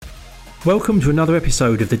Welcome to another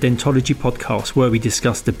episode of the Dentology Podcast, where we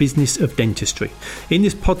discuss the business of dentistry. In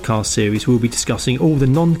this podcast series, we'll be discussing all the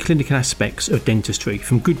non-clinical aspects of dentistry,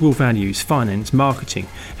 from goodwill values, finance, marketing,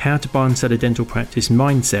 how to buy and sell a dental practice,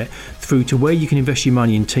 mindset, through to where you can invest your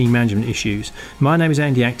money in team management issues. My name is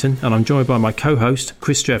Andy Acton, and I'm joined by my co-host,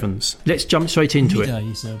 Chris Strevens. Let's jump straight into it.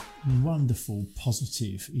 He's a wonderful,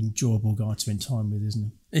 positive, enjoyable guy to spend time with, isn't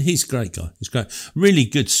he? He's a great guy. He's great. Really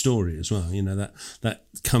good story as well. You know, that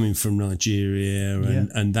coming from Nigeria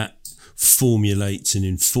and that formulates and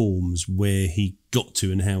informs where he got to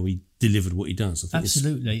and how he delivered what he does. I think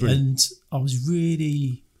absolutely. And I was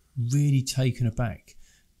really, really taken aback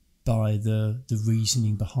by the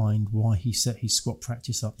reasoning behind why he set his squat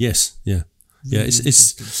practice up. Yes, yeah. Really, yeah,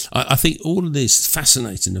 it's I think all of this is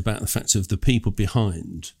fascinating about the fact of the people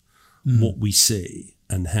behind what we see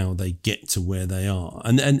and how they get to where they are.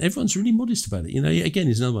 And everyone's really modest about it. You know, again,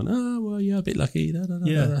 there's another one, oh, well, you're a bit lucky. No,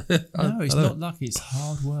 it's not lucky, it's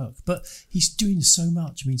hard work. But he's doing so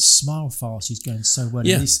much. I mean, Smile Fast is going so well.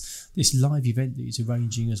 Yeah. And this live event that he's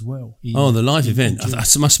arranging as well. The live event. I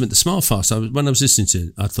must admit, the Smile Fast, when I was listening to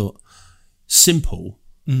it, I thought, simple,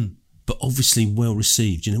 but obviously well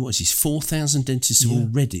received. You know, what is this, 4,000 dentists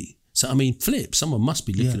already? So, I mean, someone must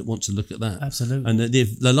be looking at want to look at that. Absolutely. And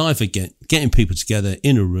the live again, getting people together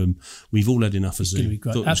in a room, we've all had enough of Zoom. It's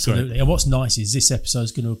going to be great. Absolutely. And what's nice is this episode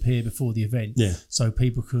is going to appear before the event. Yeah. So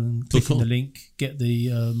people can click on the link, get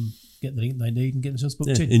the link they need and get themselves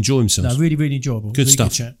booked in. Enjoy themselves. No, really, really enjoyable. Good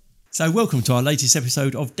stuff. Good chat. So welcome to our latest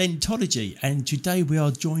episode of Dentology, and today we are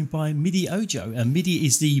joined by Midi Ojo. And Midi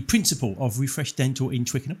is the principal of Refresh Dental in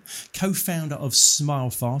Twickenham, co-founder of Smile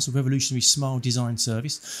Fast, a revolutionary smile design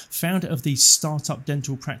service, founder of the Startup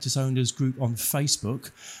Dental Practice Owners group on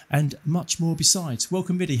Facebook, and much more besides.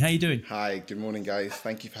 Welcome, Midi. How you doing? Hi, good morning, guys.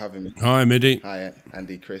 Thank you for having me. Hi, Midi. Hi,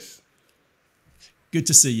 Andy, Chris. Good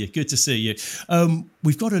to see you. Good to see you.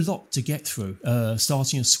 We've got a lot to get through,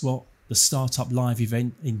 starting a squat, the Startup Live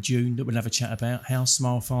event in June that we'll have a chat about, how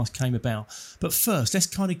Smile Fast came about. But first, let's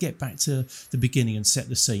kind of get back to the beginning and set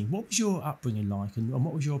the scene. What was your upbringing like, and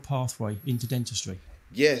what was your pathway into dentistry?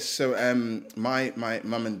 Yes, so my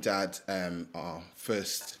mum and dad are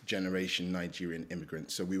first generation Nigerian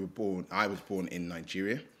immigrants. So I was born in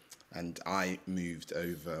Nigeria, and I moved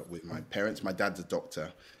over with my parents. My dad's a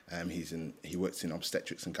doctor. He works in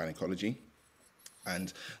obstetrics and gynecology.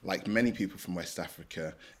 And like many people from West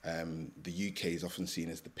Africa, the UK is often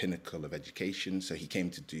seen as the pinnacle of education. So he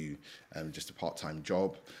came to do just a part-time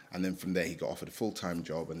job. And then from there, he got offered a full-time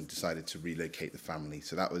job and decided to relocate the family.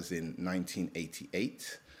 So that was in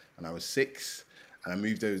 1988, and I was 6. And I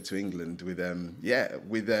moved over to England with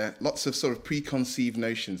lots of sort of preconceived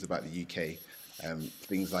notions about the UK.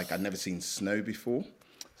 Things like I'd never seen snow before.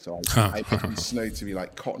 So I pictured snow to be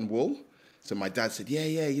like cotton wool. So my dad said,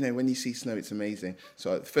 when you see snow, it's amazing.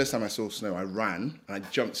 So the first time I saw snow, I ran and I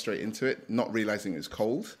jumped straight into it, not realizing it was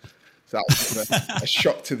cold. So that was a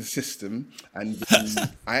shock to the system. And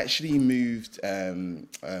I actually moved,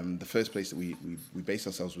 the first place that we based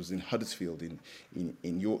ourselves was in Huddersfield in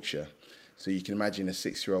Yorkshire. So you can imagine a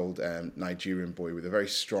 6-year-old Nigerian boy with a very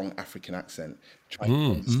strong African accent trying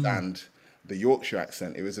to understand the Yorkshire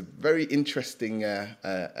accent. It was a very interesting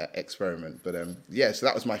experiment, but so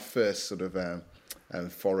that was my first sort of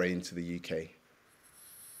foray into the UK.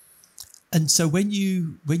 And so when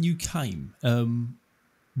you came,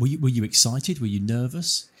 were you excited? Were you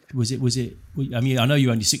nervous? Was it? I mean, I know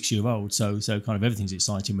you're only 6-year-old, so kind of everything's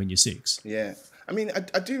exciting when you're 6. Yeah. I mean,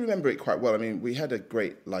 I do remember it quite well. I mean, we had a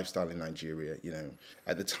great lifestyle in Nigeria. You know,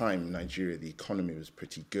 at the time, Nigeria, the economy was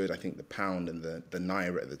pretty good. I think the pound and the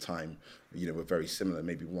naira at the time, were very similar,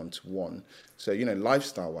 maybe 1-to-1. So,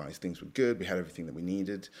 lifestyle-wise, things were good. We had everything that we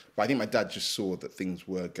needed. But I think my dad just saw that things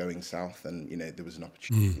were going south and, there was an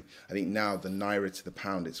opportunity. I think now the naira to the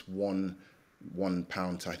pound, it's one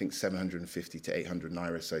pound to, I think, 750 to 800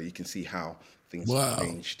 naira. So you can see how things have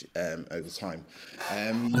changed over time.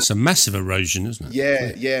 That's a massive erosion, isn't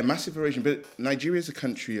it? Yeah, massive erosion. But Nigeria is a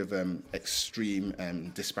country of extreme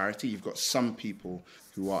disparity. You've got some people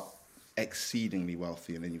who are exceedingly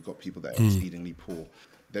wealthy, and then you've got people that are exceedingly poor.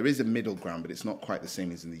 There is a middle ground, but it's not quite the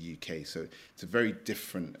same as in the UK. So it's a very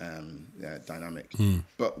different dynamic.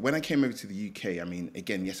 But when I came over to the UK, I mean,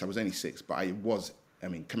 again, yes, I was only 6, but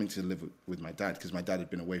coming to live with my dad, because my dad had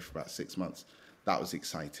been away for about 6 months, that was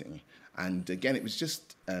exciting. And again, it was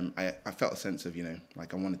just, I felt a sense of,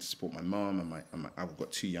 like I wanted to support my mom, and I've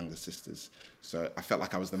got 2 younger sisters. So I felt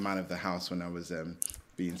like I was the man of the house when I was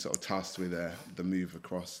being sort of tasked with the move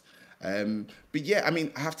across. But yeah, I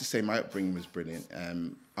mean, I have to say my upbringing was brilliant.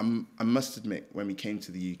 I must admit, when we came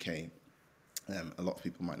to the UK, A lot of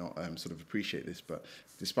people might not sort of appreciate this, but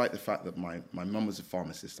despite the fact that my mum was a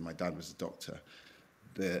pharmacist and my dad was a doctor,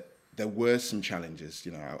 there were some challenges.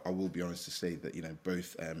 I will be honest to say that,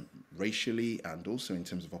 both racially and also in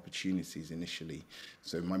terms of opportunities initially.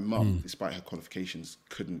 So my mum, despite her qualifications,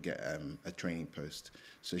 couldn't get a training post.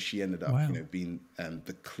 So she ended up, being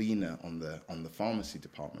the cleaner on the pharmacy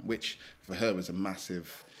department, which for her was a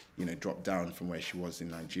massive, drop down from where she was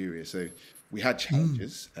in Nigeria. So we had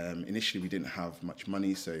challenges. Initially, we didn't have much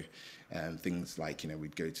money, so things like,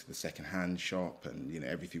 we'd go to the second-hand shop, and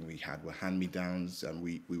everything we had were hand-me-downs. And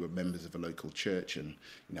we were members of a local church, and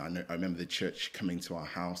I remember the church coming to our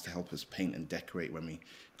house to help us paint and decorate when we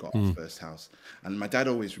got our first house. And my dad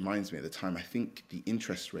always reminds me at the time, I think the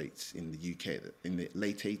interest rates in the UK in the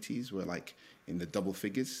late 80s were like in the double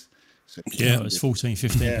figures. So it was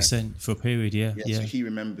 14-15% for a period. Yeah. So he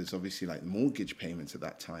remembers obviously like mortgage payments at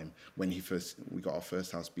that time when we got our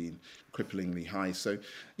first house being cripplingly high. So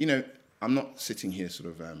I'm not sitting here sort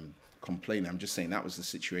of complaining. I'm just saying that was the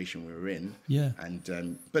situation we were in. Yeah.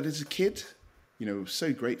 And but as a kid, we were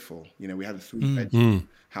so grateful. We had a 3-bedroom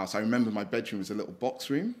house. I remember my bedroom was a little box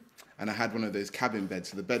room. And I had one of those cabin beds,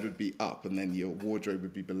 so the bed would be up and then your wardrobe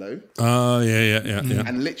would be below. Oh, yeah.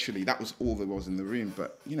 And literally, that was all there was in the room.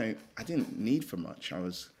 But, I didn't need for much. I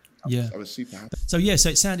was super happy. So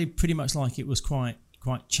it sounded pretty much like it was quite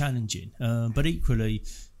challenging. But equally,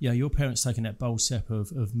 your parents taking that bold step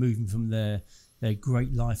of moving from their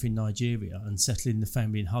great life in Nigeria and settling the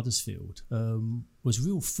family in Huddersfield was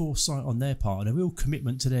real foresight on their part and a real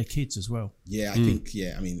commitment to their kids as well. Yeah, I think,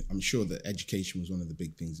 I'm sure that education was one of the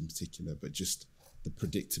big things in particular, but just the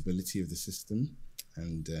predictability of the system.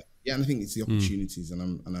 And and I think it's the opportunities,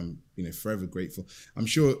 and I'm forever grateful. I'm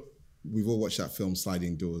sure we've all watched that film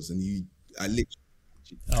Sliding Doors, and I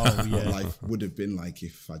literally what life would have been like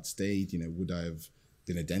if I'd stayed. Would I have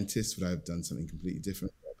been a dentist? Would I have done something completely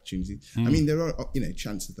different? Opportunities. I mean, there are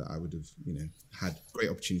chances that I would have had great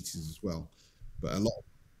opportunities as well, but a lot.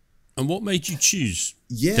 And what made you choose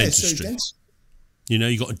dentistry? So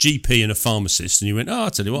you got a GP and a pharmacist, and you went, I'll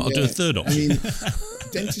tell you what, I'll do a third option.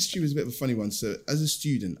 Dentistry was a bit of a funny one. So as a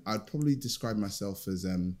student, I'd probably describe myself as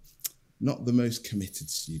not the most committed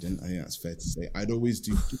student. I think that's fair to say. I'd always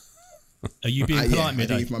do. Are you being polite, I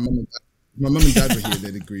think if my mum and dad were here,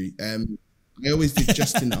 they'd agree. I always did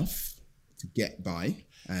just enough to get by.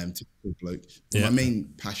 Typical bloke. But my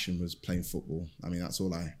main passion was playing football. I mean, that's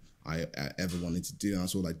all I ever wanted to do. And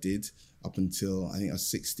that's all I did up until I think I was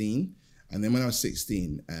 16. And then when I was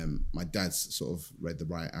 16, my dad sort of read the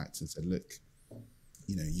riot act and said, look,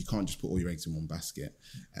 you can't just put all your eggs in one basket.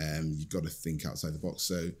 You've got to think outside the box.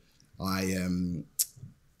 So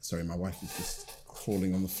sorry, my wife is just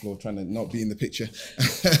crawling on the floor trying to not be in the picture.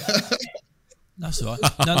 That's all right.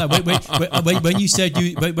 No. When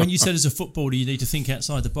you said as a footballer you need to think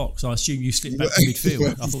outside the box, I assume you slipped back to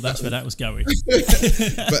midfield. I thought that's where that was going.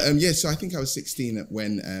 But so I think I was 16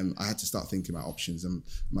 when I had to start thinking about options. And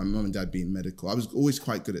my mum and dad being medical, I was always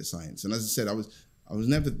quite good at science. And as I said, I was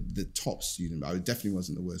never the top student, but I definitely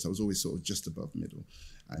wasn't the worst. I was always sort of just above middle,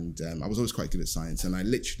 and I was always quite good at science. And I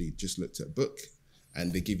literally just looked at a book.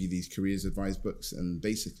 And they give you these careers advice books, and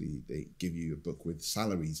basically they give you a book with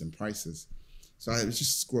salaries and prices. So I was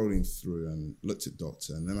just scrolling through and looked at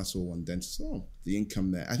doctor, and then I saw one dentist. Oh, the income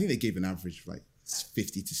there. I think they gave an average of like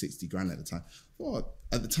 50 to 60 grand at the time. Well,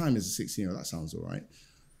 at the time as a 16-year-old, that sounds all right.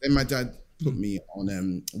 Then my dad put me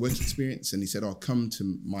on work experience, and he said, come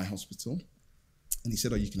to my hospital. And he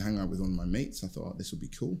said, you can hang out with one of my mates. I thought, this would be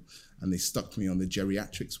cool. And they stuck me on the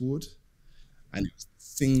geriatrics ward. And it was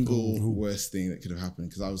the single worst thing that could have happened,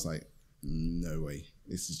 because I was like, no way,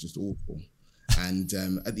 this is just awful. And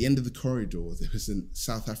at the end of the corridor, there was a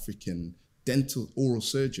South African dental oral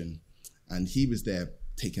surgeon, and he was there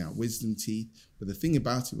taking out wisdom teeth. But the thing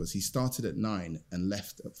about it was he started at 9 and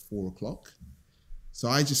left at 4:00. So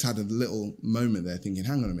I just had a little moment there thinking,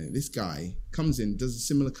 hang on a minute, this guy comes in, does a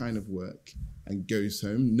similar kind of work and goes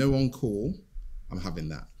home, no on call, I'm having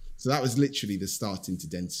that. So that was literally the start into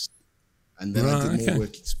dentistry. And then I did more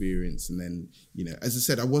work experience. And then, as I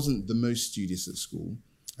said, I wasn't the most studious at school.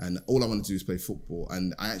 And all I wanted to do was play football.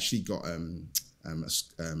 And I actually got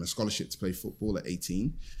a scholarship to play football at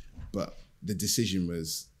 18. But the decision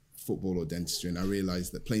was football or dentistry. And I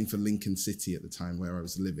realised that playing for Lincoln City at the time where I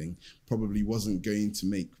was living probably wasn't going to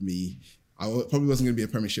make me... I probably wasn't going to be a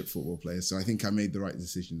Premiership football player. So I think I made the right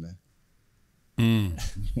decision there.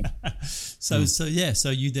 So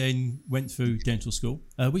you then went through dental school.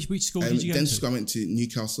 Which school did you go to? Dental school, I went to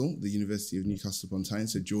Newcastle, the University of Newcastle upon Tyne,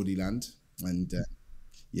 so Geordie land. And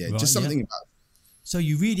just something about So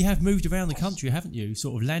you really have moved around the country, haven't you?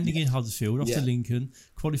 Sort of landing in Huddersfield, off to Lincoln,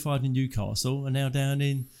 qualified in Newcastle, and now down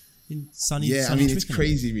in sunny I mean, it's Twickenham.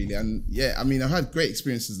 crazy, really. And I mean, I've had great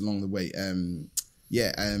experiences along the way.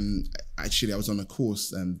 Actually, I was on a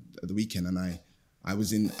course at the weekend, and I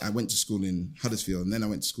went to school in Huddersfield, and then I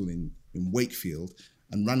went to school in Wakefield.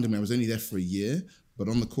 And randomly, I was only there for a year, but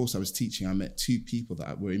on the course I was teaching, I met 2 people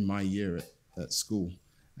that were in my year at school.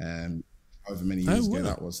 However many years ago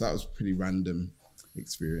that was. That was a pretty random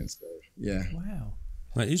experience. So, yeah. Wow.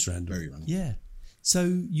 That is random. Very random. Yeah. So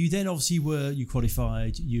you then obviously you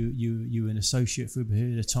qualified, you were an associate for a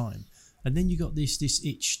period of time, and then you got this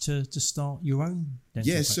itch to start your own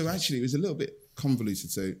dental practice. So actually it was a little bit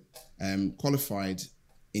convoluted. So qualified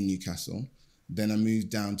in Newcastle, then I moved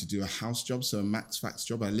down to do a house job, so a max fax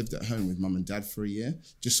job. I lived at home with mum and dad for a year,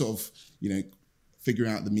 just sort of,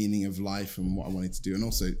 figuring out the meaning of life and what I wanted to do, and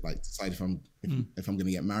also like decide if I'm going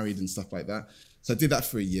to get married and stuff like that. So I did that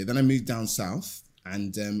for a year. Then I moved down south,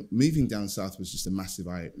 and moving down south was just a massive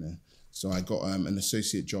eye opener. So I got an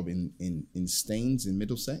associate job in Staines in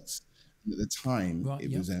Middlesex. And at the time,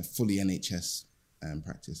 it was a fully NHS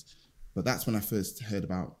practice, but that's when I first heard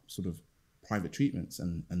about sort of private treatments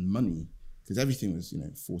and money, because everything was £18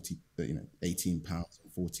 and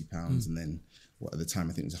 £40, and then at the time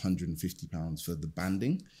I think it was £150 for the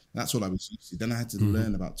banding. And that's all I was used to. Then I had to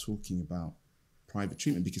learn about talking about private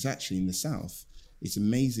treatment, because actually in the south, it's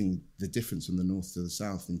amazing the difference from the north to the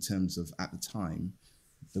south in terms of, at the time,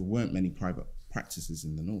 there weren't many private practices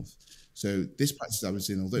in the north. So this practice I was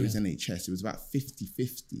in, although it was NHS, it was about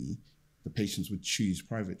 50-50. The patients would choose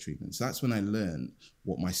private treatment. So that's when I learned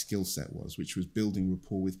what my skill set was, which was building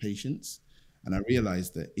rapport with patients. And I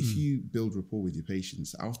realized that if you build rapport with your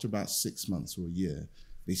patients, after about 6 months or a year,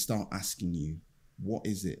 they start asking you, what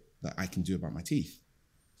is it that I can do about my teeth?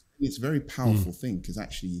 And it's a very powerful thing, because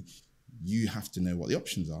actually you have to know what the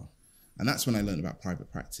options are. And that's when I learned about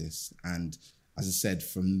private practice. And as I said,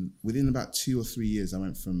 from within about 2 or 3 years, I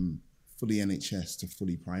went from fully NHS to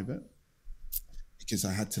fully private, because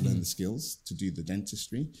I had to learn the skills to do the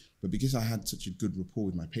dentistry. But because I had such a good rapport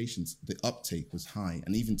with my patients, the uptake was high.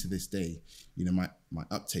 And even to this day, my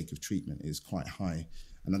uptake of treatment is quite high.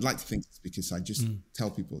 And I'd like to think it's because I just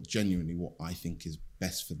tell people genuinely what I think is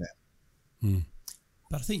best for them.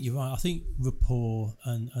 But I think you're right. I think rapport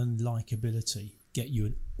and likability get you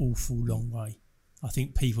an awful long way. I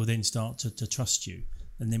think people then start to trust you.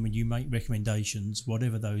 And then when you make recommendations,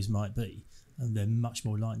 whatever those might be, and they're much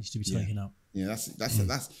more likely to be taken up. Yeah, that's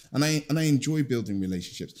and I enjoy building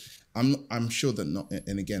relationships. I'm sure that not,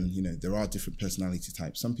 and again, there are different personality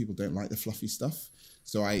types. Some people don't like the fluffy stuff,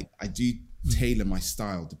 so I do tailor my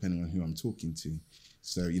style depending on who I'm talking to.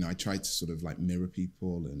 So I try to sort of like mirror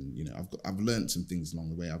people, and I've learned some things along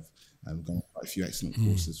the way. I've gone quite a few excellent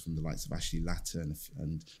courses from the likes of Ashley Latter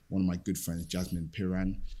and one of my good friends, Jasmine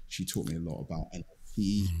Piran. She taught me a lot about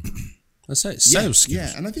NLP. I say it's sales skills.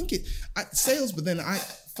 Yeah, and I think sales, but then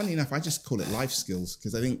funny enough, I just call it life skills,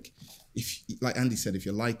 because I think if, like Andy said, if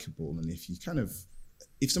you're likable and if you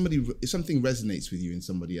if something resonates with you in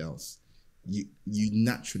somebody else, you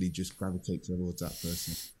naturally just gravitate towards that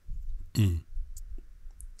person.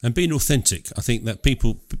 And being authentic, I think that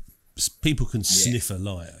people can sniff a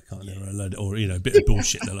liar, can't they? Or a bit of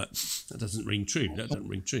bullshit. They're like, that doesn't ring true. That doesn't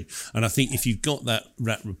ring true. And I think if you've got that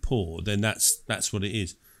rapport, then that's what it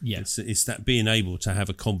is. Yeah. It's that being able to have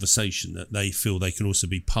a conversation that they feel they can also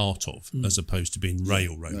be part of, as opposed to being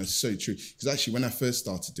railroaded. No, it's so true. Because actually, when I first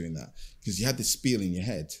started doing that, because you had this spiel in your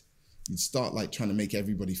head, you'd start like trying to make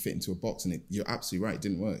everybody fit into a box, and you're absolutely right, it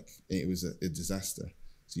didn't work. It was a disaster.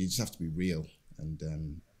 So you just have to be real, and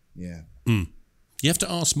You have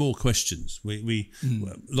to ask more questions. A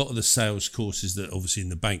lot of the sales courses that obviously in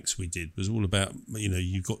the banks we did was all about,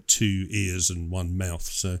 you've got 2 ears and 1 mouth.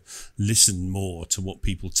 So listen more to what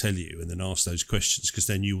people tell you and then ask those questions, because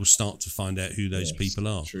then you will start to find out who those people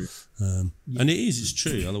are. True. And it's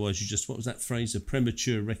true. Otherwise what was that phrase? A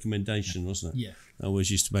premature recommendation, wasn't it? Yeah. That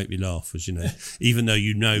always used to make me laugh, was, even though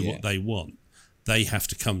what they want, they have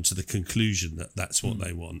to come to the conclusion that that's what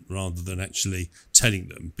they want, rather than actually telling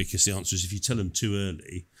them, because the answer is if you tell them too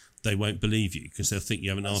early, they won't believe you because they'll think you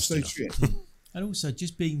haven't asked enough. True. And also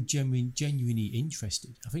just being genuinely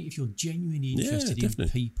interested. I think if you're genuinely interested in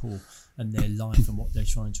people and their life and what they're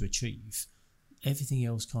trying to achieve, everything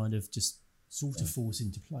else kind of just sort of falls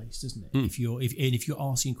into place, doesn't it? If you're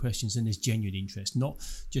asking questions and there's genuine interest, not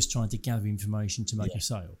just trying to gather information to make a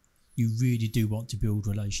sale. You really do want to build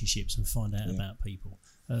relationships and find out about people.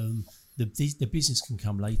 The business can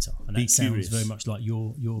come later, and that sounds very much like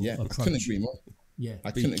your approach. I couldn't agree more. Yeah,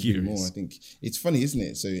 I couldn't agree more. I think it's funny, isn't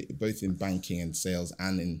it? So both in banking and sales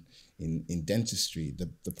and in dentistry,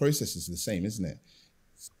 the process is the same, isn't it?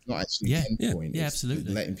 It's not actually Yeah, the end point. yeah, It's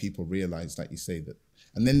absolutely. letting people realize, like you say, that,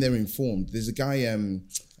 and then they're informed. There's a guy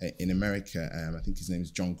in America, I think his name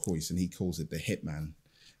is John Coyce, and he calls it the hitman.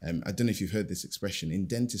 I don't know if you've heard this expression. In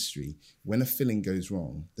dentistry, when a filling goes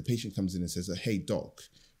wrong, the patient comes in and says, hey, doc,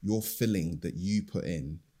 your filling that you put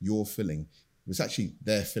in, your filling, was actually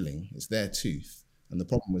their filling. It's their tooth, and the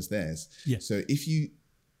problem was theirs. Yeah. So if you,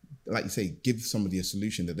 like you say, give somebody a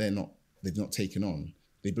solution that they've not taken on,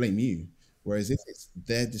 they blame you. Whereas if it's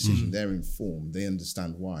their decision, they're informed, they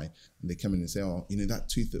understand why, and they come in and say, oh, that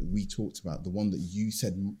tooth that we talked about, the one that you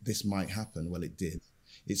said this might happen, well, it did.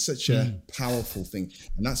 It's such a powerful thing.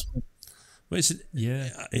 And that's... Well,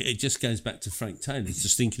 it just goes back to Frank Taylor.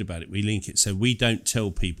 Just thinking about it, we link it. So we don't tell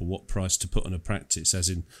people what price to put on a practice, as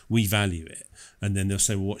in we value it. And then they'll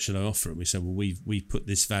say, well, what should I offer? And we say, well, we've put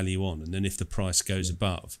this value on. And then if the price goes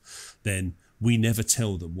above, then we never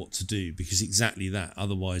tell them what to do, because exactly that.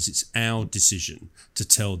 Otherwise, it's our decision to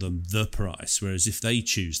tell them the price. Whereas if they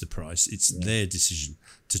choose the price, it's their decision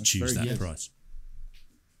to choose that price.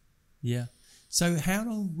 Yeah. So how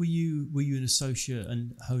long were you an associate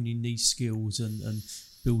and honing these skills and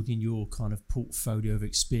building your kind of portfolio of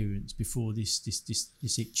experience before this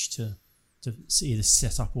itch to either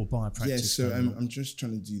set up or buy a practice? Yeah, so I'm just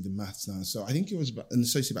trying to do the maths now. So I think it was an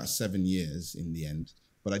associate about 7 years in the end.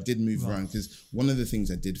 But I did move around, because one of the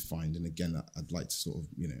things I did find, and again, I'd like to sort of,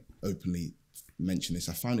 openly mention this,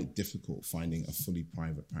 I found it difficult finding a fully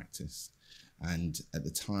private practice. And at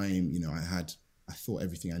the time, I thought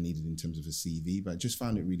everything I needed in terms of a CV, but I just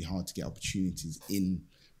found it really hard to get opportunities in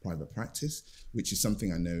private practice, which is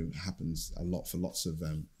something I know happens a lot for lots of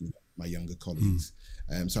my younger colleagues.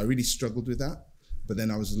 So I really struggled with that. But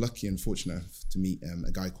then I was lucky and fortunate to meet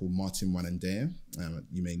a guy called Martin Wanandea.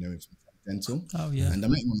 You may know him from Dental. Oh, yeah. And I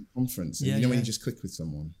met him on a conference. And when you just click with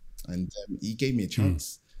someone, and he gave me a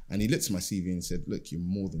chance. And he looked at my CV and said, look, you're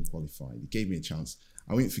more than qualified. He gave me a chance.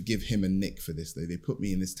 I won't forgive him and Nick for this, though. They put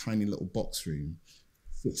me in this tiny little box room,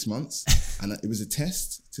 6 months. And it was a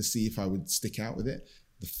test to see if I would stick out with it.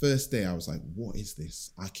 The first day I was like, what is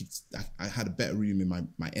this? I had a better room in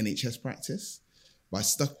my NHS practice, but I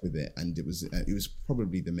stuck with it. And it was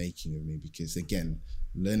probably the making of me, because again,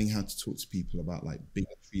 learning how to talk to people about like bigger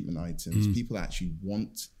treatment items, people actually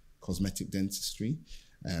want cosmetic dentistry.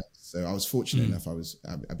 So I was fortunate enough.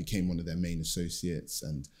 I became one of their main associates,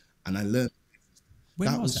 and I learned. When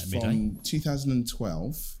that was that, from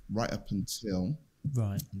 2012 right up until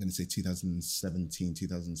I'm going to say 2017,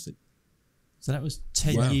 2006. So that was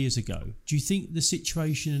 10 years ago. Do you think the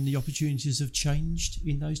situation and the opportunities have changed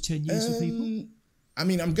in those 10 years for people? I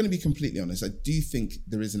mean, I'm going to be completely honest. I do think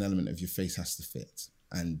there is an element of your face has to fit.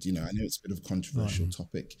 And, I know it's a bit of a controversial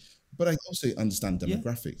topic, but I also understand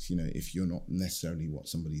demographics. If you're not necessarily what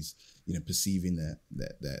somebody's, perceiving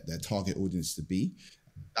their target audience to be,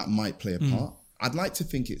 that might play a part. I'd like to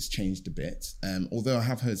think it's changed a bit, although I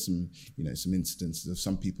have heard some incidences of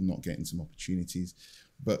some people not getting some opportunities.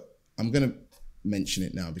 But I'm going to mention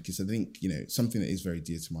it now because I think, something that is very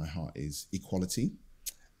dear to my heart is equality.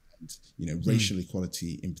 And, racial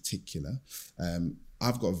equality in particular.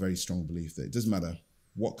 I've got a very strong belief that it doesn't matter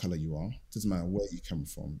what color you are, it doesn't matter where you come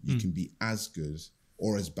from, you can be as good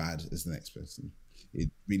or as bad as the next person. It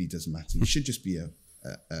really doesn't matter. It should just be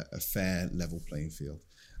a fair, level playing field.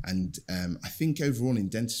 And I think overall in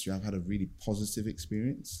dentistry, I've had a really positive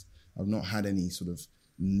experience. I've not had any sort of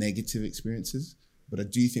negative experiences, but I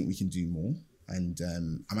do think we can do more. And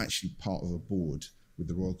I'm actually part of a board with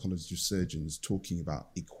the Royal College of Surgeons talking about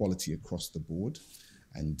equality across the board.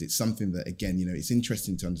 And it's something that, again, it's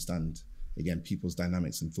interesting to understand, again, people's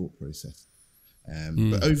dynamics and thought process.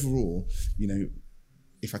 But overall,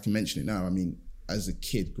 if I can mention it now, I mean, as a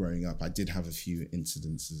kid growing up, I did have a few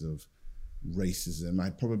incidences of racism. I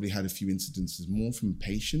probably had a few incidences more from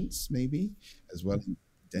patients, maybe, as well in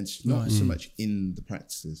dentistry, not so much in the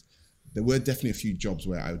practices. There were definitely a few jobs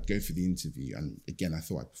where I would go for the interview, and again, I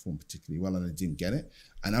thought I performed particularly well and I didn't get it.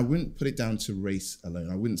 And I wouldn't put it down to race alone.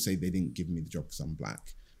 I wouldn't say they didn't give me the job because I'm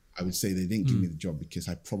black. I would say they didn't give me the job because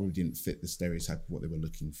I probably didn't fit the stereotype of what they were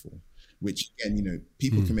looking for, which again,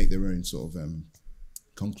 people can make their own sort of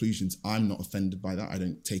conclusions. I'm not offended by that. I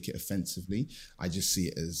don't take it offensively. I just see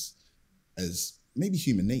it as maybe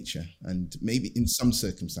human nature, and maybe in some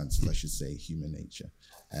circumstances, I should say human nature.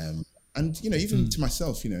 And, even to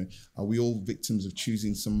myself, are we all victims of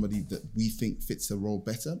choosing somebody that we think fits a role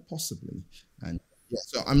better? Possibly. And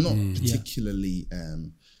so I'm not particularly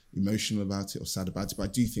emotional about it or sad about it, but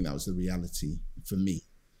I do think that was the reality for me.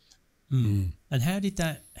 And how did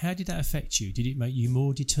that affect you? Did it make you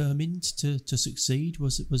more determined to succeed?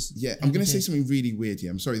 Yeah, I'm going to say something really weird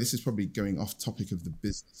here. I'm sorry, this is probably going off topic of the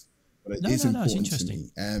business, but it is important to me.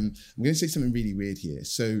 I'm going to say something really weird here.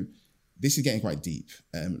 So this is getting quite deep.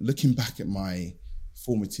 Looking back at my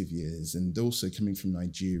formative years and also coming from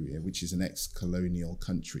Nigeria, which is an ex-colonial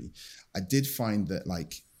country, I did find that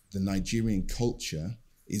like the Nigerian culture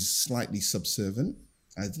is slightly subservient.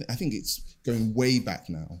 I think it's going way back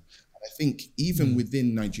now. I think even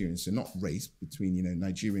within Nigerians, so not race, between,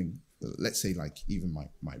 Nigerian, let's say like even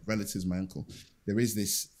my relatives, my uncle, there is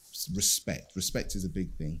this respect. Respect is a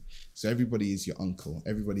big thing. So everybody is your uncle.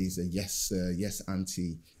 Everybody is a yes sir, yes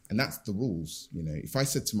auntie. And that's the rules. If I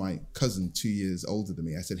said to my cousin 2 years older than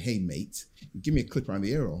me, I said, hey mate, give me a clip around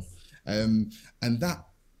the ear roll. And that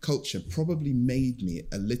culture probably made me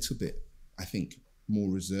a little bit, I think, more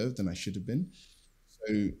reserved than I should have been.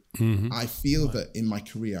 So I feel that in my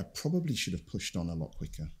career, I probably should have pushed on a lot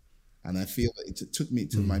quicker. And I feel that it took me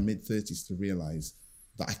to my mid-30s to realize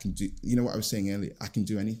that I can do, what I was saying earlier, I can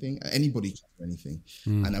do anything. Anybody can do anything.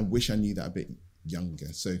 And I wish I knew that a bit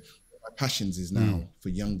younger. So my passions is now for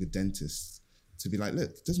younger dentists to be like, look,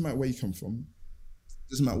 it doesn't matter where you come from. It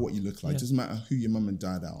doesn't matter what you look like. It doesn't matter who your mum and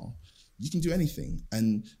dad are. You can do anything.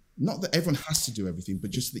 And not that everyone has to do everything, but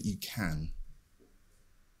just that you can.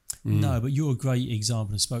 No, but you're a great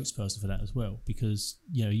example and spokesperson for that as well, because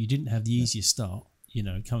you didn't have the easiest start.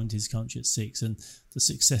 Coming to this country at 6, and the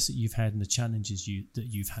success that you've had and the challenges that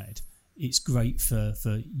you've had. It's great for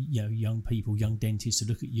young people, young dentists to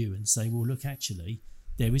look at you and say, well, look, actually,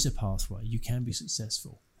 there is a pathway. You can be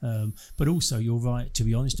successful. But also, you're right to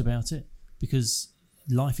be honest about it, because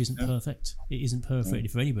life isn't perfect. It isn't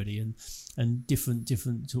perfect for anybody, and different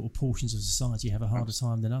sort of portions of society have a harder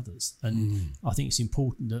time than others. And I think it's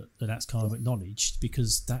important that that's kind of acknowledged,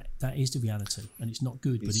 because that is the reality, and it's not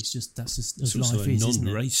good, but it's just as life is. It's also a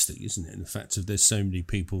non-race thing, isn't it? And the fact of there's so many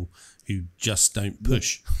people who just don't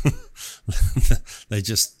push. They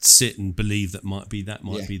just sit and believe that might be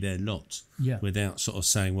their lot, without sort of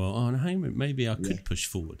saying, well, oh, no, maybe I could push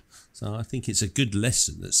forward. So I think it's a good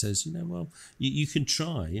lesson that says, you can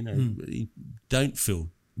try, you don't feel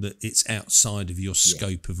that it's outside of your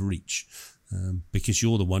scope of reach, because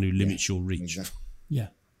you're the one who limits your reach. Exactly.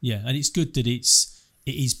 Yeah, and it's good that it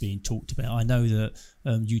is being talked about. I know that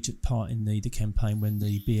you took part in the campaign when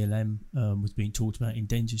the BLM was being talked about in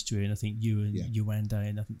dentistry, and I think you and Yewande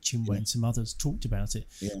and I think Chinwe and some others talked about it,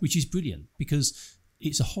 which is brilliant, because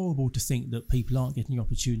it's horrible to think that people aren't getting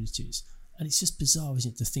opportunities, and it's just bizarre,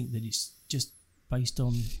 isn't it, to think that it's just based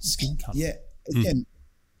on skin colour. Yeah, again,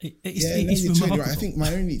 it's remarkable. Right. I think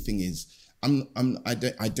my only thing is I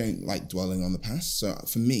don't like dwelling on the past. So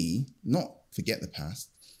for me, not forget the past.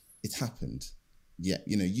 It's happened. Yeah,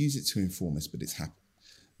 use it to inform us, but it's happened.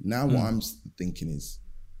 Now what I'm thinking is,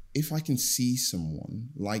 if I can see someone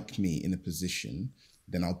like me in a position,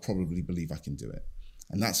 then I'll probably believe I can do it.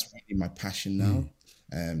 And that's really my passion now,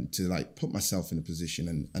 to like put myself in a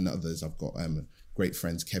position, and others. I've got great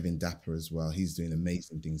friends, Kevin Dapper as well. He's doing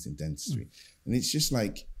amazing things in dentistry. And it's just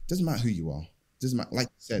like, doesn't matter who you are. Doesn't matter, like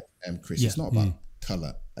you said, Chris, it's not about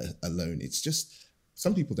colour alone. It's just,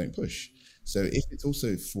 some people don't push. So if it's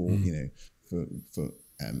also for, for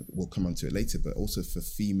we'll come on to it later, but also for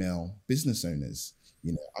female business owners.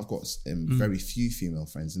 I've got very few female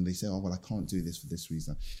friends, and they say, oh, well, I can't do this for this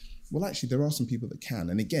reason. Well, actually, there are some people that can.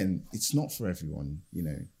 And again, it's not for everyone,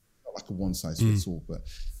 not like a one size fits all. But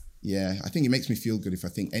yeah, I think it makes me feel good if I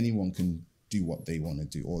think anyone can do what they want to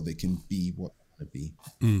do, or they can be what they want to be.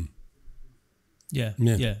 Yeah.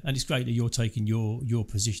 And it's great that you're taking your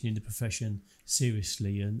position in the profession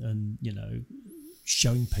seriously, and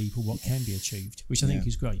showing people what can be achieved, which I think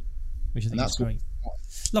is great.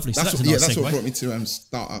 Lovely. So that's what brought me to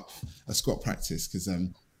start up a squat practice, because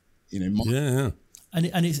And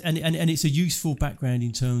it's a useful background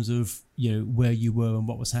in terms of where you were and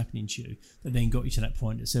what was happening to you, that then got you to that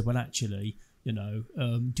point that said, well, actually,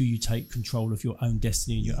 do you take control of your own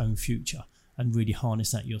destiny and your own future, and really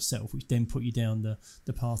harness that yourself, which then put you down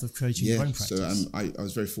the path of creating your own practice. So I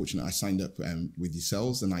was very fortunate. I signed up with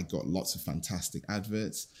yourselves, and I got lots of fantastic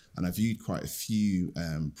adverts, and I viewed quite a few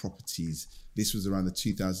properties. This was around the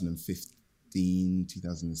 2015,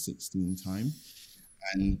 2016 time.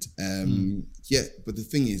 And but the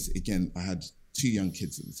thing is, again, I had 2 young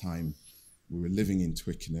kids at the time. We were living in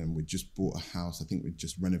Twickenham. We'd just bought a house. I think we'd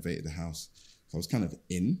just renovated a house. So I was kind of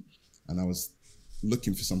in, and I was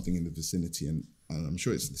looking for something in the vicinity, and I'm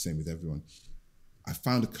sure it's the same with everyone. I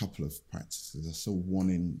found a couple of practices. I saw one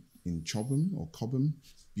in Cobham,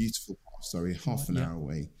 beautiful, half an hour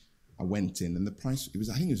away. I went in, and the price,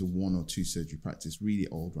 I think it was a 1 or 2 surgery practice, really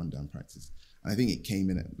old rundown practice. And I think it came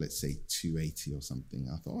in at, let's say, 280 or something.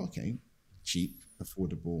 I thought, okay, cheap,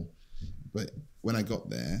 affordable. But when I got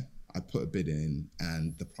there, I put a bid in,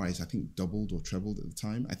 and the price, I think, doubled or trebled at the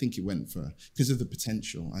time. I think it went for, because of the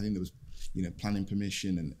potential, I think there was, planning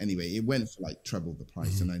permission. And anyway, it went for like treble the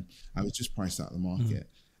price. And I was just priced out of the market.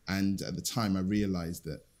 And at the time, I realized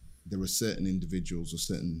that there were certain individuals or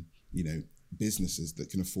certain, businesses that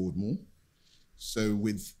can afford more. So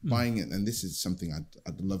with buying it, and this is something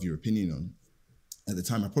I'd love your opinion on. At the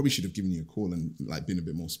time, I probably should have given you a call and like been a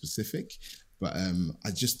bit more specific. But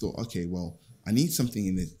I just thought, okay, well, I need something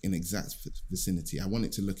in the exact vicinity. I want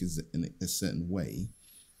it to look in a certain way.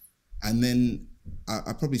 And then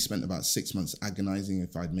I probably spent about 6 months agonizing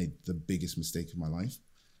if I'd made the biggest mistake of my life.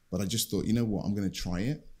 But I just thought, you know what, I'm going to try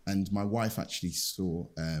it. And my wife actually saw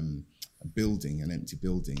a building, an empty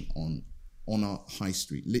building on our high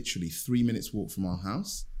street, literally 3 minutes walk from our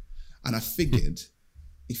house. And I figured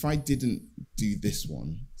if I didn't do this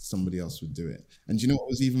one, somebody else would do it. And you know what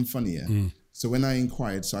was even funnier? So when I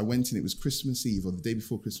inquired, so I went in, it was Christmas Eve or the day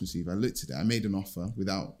before Christmas Eve. I looked at it, I made an offer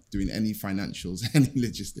without doing any financials, any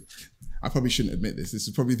logistics. I probably shouldn't admit this. This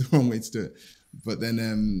is probably the wrong way to do it. But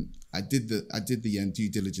then I did the due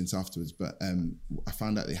diligence afterwards. But I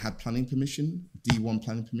found out they had planning permission, D1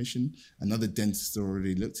 planning permission. Another dentist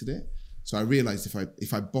already looked at it. So I realized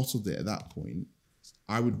if I bottled it at that point,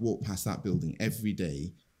 I would walk past that building every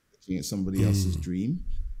day, looking at somebody else's dream,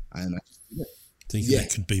 and I just did it. Thinking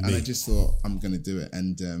that could be me. And I just thought, I'm going to do it.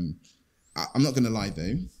 And I'm not going to lie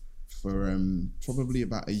though, for probably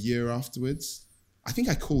about a year afterwards, I think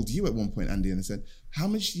I called you at one point, Andy, and I said, how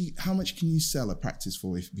much can you sell a practice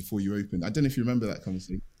for before you open? I don't know if you remember that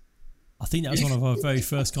conversation. I think that was one of our very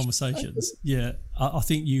first conversations. Yeah, I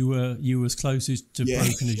think you were as close to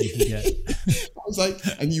broken as you can get. I was like,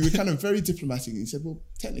 and you were kind of very diplomatic, and you said, well,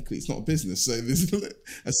 technically it's not a business, so there's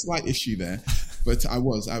a slight issue there. But I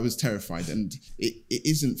was terrified, and it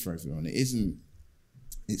isn't for everyone. It's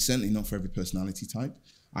certainly not for every personality type.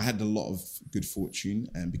 I had a lot of good fortune,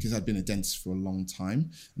 and because I'd been a dentist for a long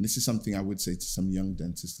time, and this is something I would say to some young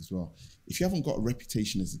dentists as well. If you haven't got a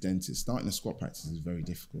reputation as a dentist, starting a squat practice is very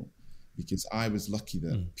difficult. Because I was lucky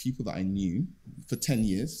that people that I knew for 10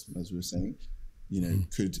 years, as we were saying,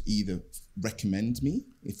 could either recommend me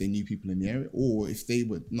if they knew people in the area, or if they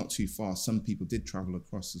were not too far, some people did travel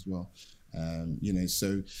across as well.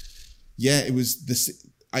 So yeah, it was this.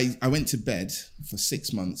 I went to bed for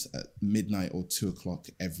 6 months at midnight or 2 o'clock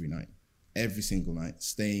every night, every single night,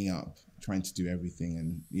 staying up, trying to do everything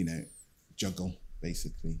and, juggle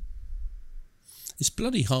basically. It's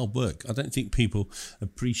bloody hard work. I don't think people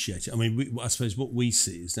appreciate it. I mean, I suppose what we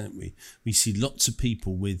see is, don't we? We see lots of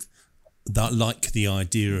people with that like the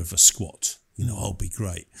idea of a squat. I'll be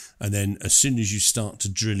great. And then as soon as you start to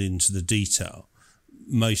drill into the detail,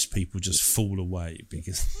 most people just fall away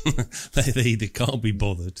because they either can't be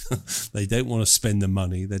bothered, they don't want to spend the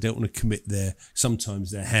money, they don't want to commit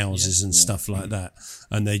sometimes their houses and stuff like that.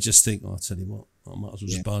 And they just think, I'll tell you what, I might as well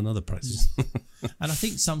just buy another practice. And I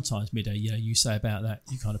think sometimes, Midday, you say about that,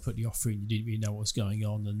 you kind of put the offer in, you didn't really know what was going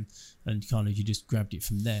on, and kind of you just grabbed it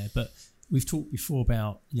from there. But we've talked before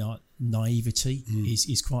about naivety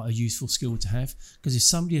is quite a useful skill to have, because if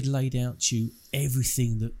somebody had laid out to you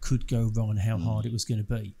everything that could go wrong and how hard it was going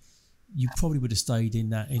to be, you probably would have stayed in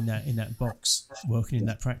that box working in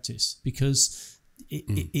that practice, because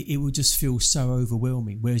it would just feel so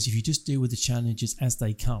overwhelming. Whereas if you just deal with the challenges as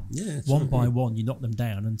they come, one by one, you knock them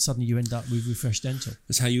down, and suddenly you end up with Refresh Dental.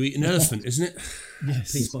 That's how you eat an elephant, isn't it?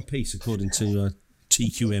 Yes, piece by piece, according to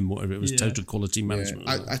TQM, whatever it was, Total Quality Management.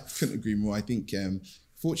 I couldn't agree more. I think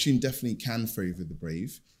fortune definitely can favour the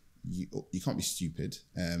brave. You can't be stupid.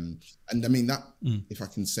 And I mean that, if I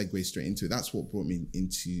can segue straight into it, that's what brought me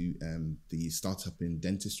into the Startup in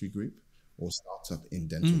Dentistry group, or Startup in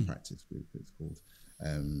Dental Practice group, it's called.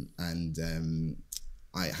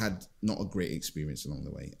 I had not a great experience along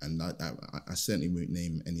the way, and I certainly won't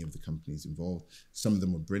name any of the companies involved. Some of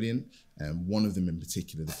them were brilliant. One of them in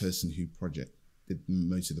particular, the person who did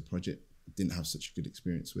most of the project, didn't have such a good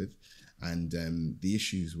experience with, and the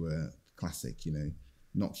issues were classic.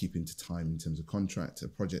 Not keeping to time in terms of contract. A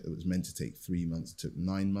project that was meant to take 3 months took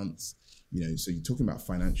 9 months. So you're talking about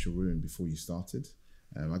financial ruin before you started.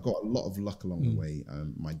 I got a lot of luck along the way.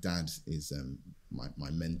 My dad is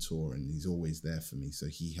my mentor, and he's always there for me. So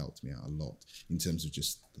he helped me out a lot in terms of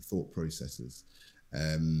just the thought processes.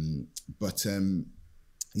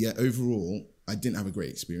 Overall, I didn't have a great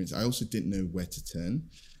experience. I also didn't know where to turn.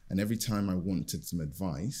 And every time I wanted some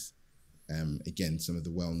advice, again, some of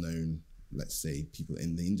the well-known let's say people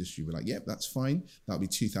in the industry were like, yep, that's fine. That'll be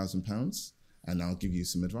 £2,000 and I'll give you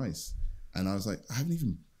some advice. And I was like, I haven't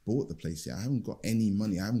even bought the place yet. I haven't got any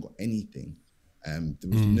money. I haven't got anything. There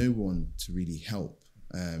was no one to really help.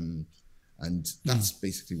 And that's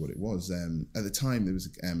basically what it was. At the time, there was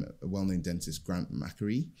a well-known dentist, Grant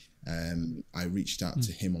Macquarie. I reached out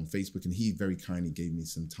to him on Facebook, and he very kindly gave me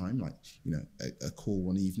some time, like, a call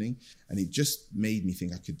one evening. And it just made me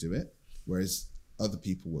think I could do it. Whereas other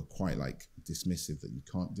people were quite like dismissive that you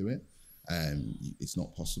can't do it. It's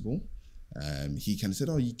not possible. He kind of said,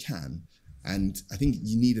 oh, you can. And I think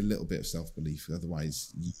you need a little bit of self-belief.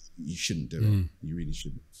 Otherwise, you shouldn't do it. You really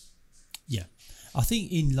shouldn't. Yeah. I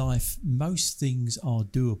think in life, most things are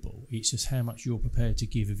doable. It's just how much you're prepared to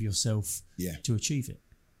give of yourself to achieve it.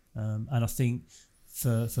 And I think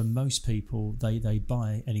for most people, they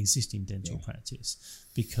buy an existing dental practice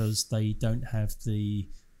because they don't have the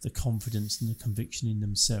confidence and the conviction in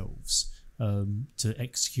themselves to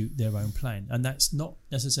execute their own plan. And that's not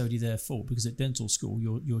necessarily their fault, because at dental school,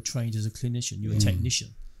 you're trained as a clinician, you're a technician.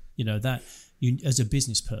 That you, as a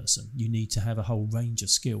business person, you need to have a whole range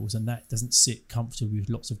of skills, and that doesn't sit comfortably with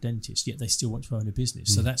lots of dentists, yet they still want to own a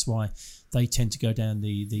business. So that's why they tend to go down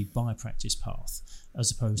the buy practice path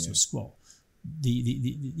as opposed to a squat.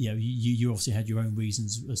 You obviously had your own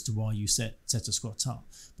reasons as to why you set a squat up,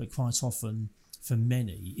 but quite often for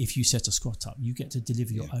many, if you set a squat up, you get to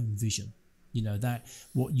deliver your own vision. That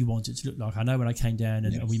what you want it to look like. I know when I came down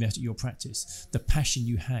and we met at your practice, the passion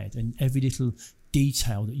you had and every little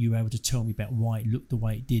detail that you were able to tell me about why it looked the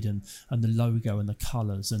way it did, and the logo and the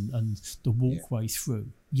colours and the walkway through.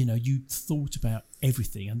 You thought about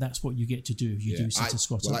everything, and that's what you get to do if you do set a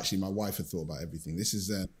squat up. Actually, my wife had thought about everything. This is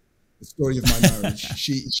the story of my marriage.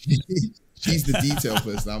 She's the detail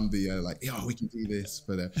person. I'm the we can do this,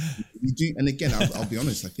 but we do. And again, I'll be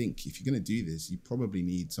honest. I think if you're going to do this, you probably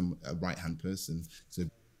need a right hand person to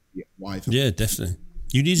be a wife. Yeah, definitely.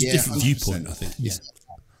 You need a different 100%. Viewpoint, I think. Yeah.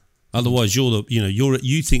 Otherwise,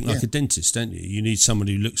 you think like a dentist, don't you? You need someone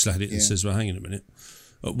who looks at it and says, "Well, hang on a minute."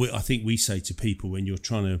 I think we say to people when you're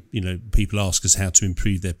trying to, people ask us how to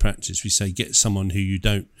improve their practice. We say get someone who you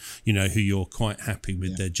don't, who you're quite happy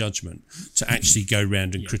with their judgment, to actually go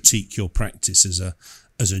around and critique your practice as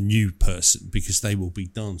a new person, because they will be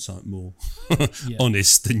darn sight more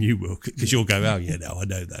honest than you will, because you'll go, oh yeah, no, I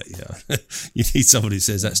know that. Yeah, you need someone who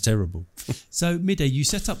says that's terrible. So Midday, you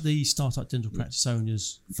set up the Startup Dental Practice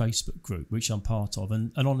Owners Facebook group, which I'm part of,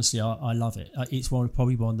 and honestly, I love it. It's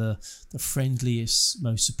probably one of the friendliest,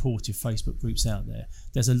 most supportive Facebook groups out there.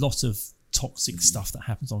 There's a lot of toxic stuff that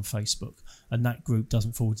happens on Facebook, and that group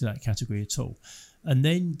doesn't fall into that category at all. And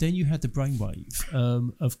then you had the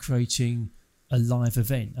brainwave of creating a live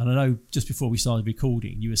event. And I know just before we started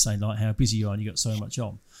recording, you were saying like how busy you are and you got so much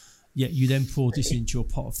on. Yet you then poured this into your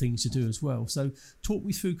pot of things to do as well. So talk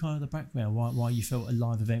me through kind of the background, why you felt a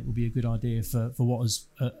live event would be a good idea for what was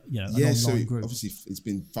an online group. Obviously it's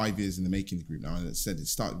been 5 years in the making of the group now. And as I said, it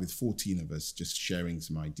started with 14 of us just sharing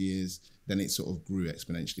some ideas. Then it sort of grew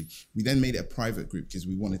exponentially. We then made it a private group because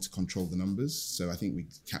we wanted to control the numbers. So I think we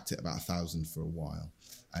capped it about 1,000 for a while.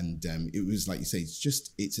 And it was, like you say,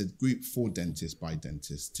 it's a group for dentists by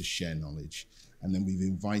dentists to share knowledge. And then we've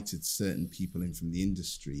invited certain people in from the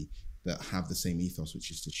industry that have the same ethos, which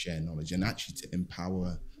is to share knowledge and actually to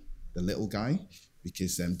empower the little guy,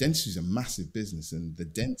 because dentistry is a massive business, and the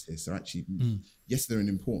dentists are actually, yes, they're an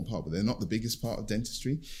important part, but they're not the biggest part of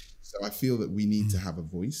dentistry. So I feel that we need to have a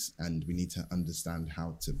voice, and we need to understand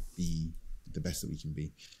how to be the best that we can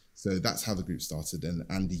be. So that's how the group started. And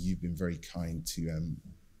Andy, you've been very kind to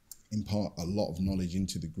impart a lot of knowledge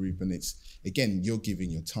into the group. And it's, again, you're giving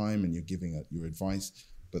your time and you're giving your advice,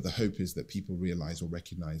 but the hope is that people realize or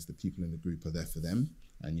recognize that people in the group are there for them.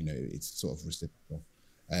 And, it's sort of reciprocal.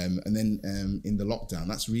 And then in the lockdown,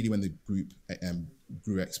 that's really when the group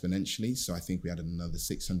grew exponentially. So I think we had another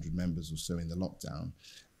 600 members or so in the lockdown.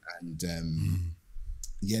 And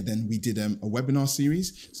then we did a webinar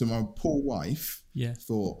series. So my poor wife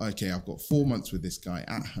thought, okay, I've got 4 months with this guy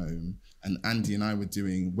at home, and Andy and I were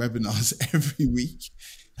doing webinars every week.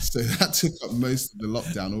 So that took up most of the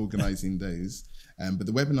lockdown, organizing those. But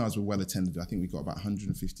the webinars were well attended. I think we got about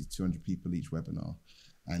 150, 200 people each webinar.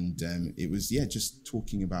 And it was, just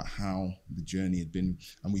talking about how the journey had been.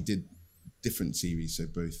 And we did different series. So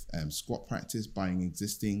both squat practice, buying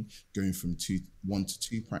existing, going from 1 to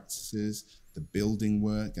 2 practices, the building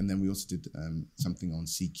work. And then we also did something on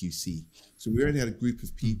CQC. So we already had a group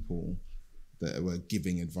of people that were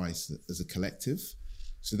giving advice as a collective.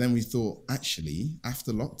 So then we thought, actually,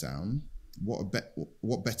 after lockdown, what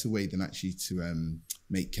better way than actually to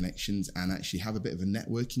make connections and actually have a bit of a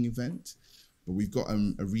networking event. but we've got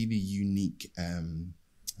a really unique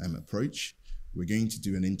approach. We're going to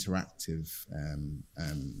do an interactive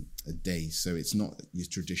a day, so it's not your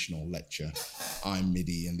traditional lecture. I'm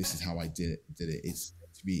MIDI, and this is how I did it. It's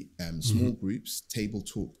to be small groups, table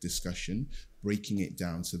talk discussion, breaking it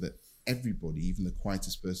down so that everybody, even the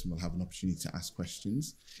quietest person, will have an opportunity to ask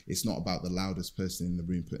questions. It's not about the loudest person in the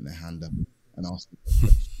room putting their hand up and asking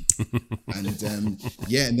questions. And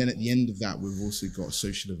then at the end of that, we've also got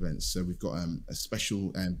social events. So we've got a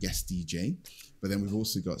special guest DJ, but then we've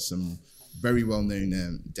also got some very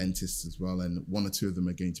well-known dentists as well, and one or two of them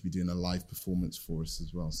are going to be doing a live performance for us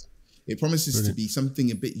as well. So it promises to be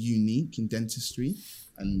something a bit unique in dentistry,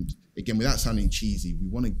 and again, without sounding cheesy, we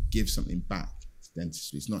want to give something back to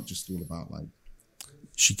dentistry. It's not just all about like...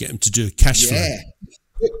 Should get them to do a cash flow.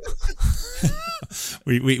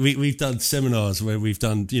 We've done seminars where we've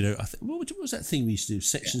done, I think, what was that thing we used to do?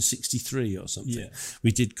 Section 63 or something. Yeah.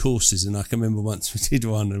 We did courses, and I can remember once we did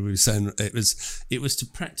one, and we were saying it was to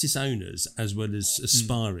practice owners as well as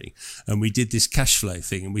aspiring, and we did this cash flow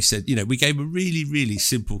thing, and we said, we gave them really, really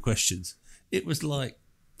simple questions. It was like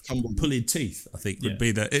pulling teeth, I think would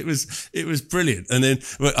be that. It was brilliant. And then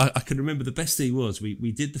I can remember the best thing was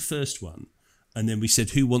we did the first one. And then we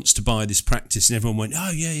said, who wants to buy this practice? And everyone went,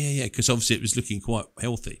 oh, yeah, because obviously it was looking quite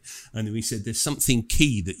healthy. And then we said, there's something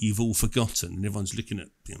key that you've all forgotten. And everyone's looking at,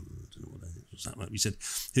 I don't know what that was that like. We said,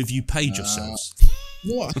 have you paid yourselves?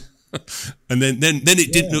 What? And then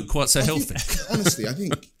it didn't look quite so healthy. Honestly, I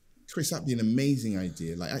think, Chris, that'd be an amazing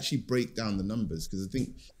idea. Like, actually break down the numbers, because I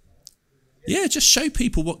think... Yeah, just show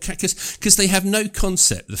people what... Because they have no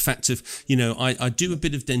concept, the fact of, I do a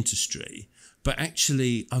bit of dentistry, but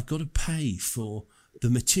actually, I've got to pay for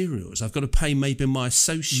the materials. I've got to pay maybe my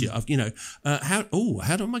associate. How am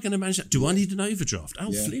I going to manage that? Do I need an overdraft?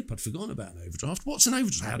 Oh, flip! I'd forgotten about an overdraft. What's an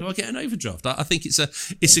overdraft? How do I get an overdraft? I think it's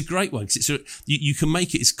a great one, because you can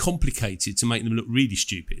make it as complicated to make them look really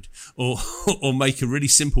stupid, or make a really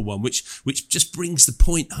simple one, which just brings the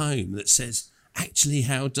point home that says, actually,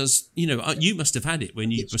 how does, you must have had it when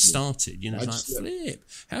you started, flip,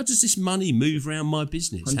 how does this money move around my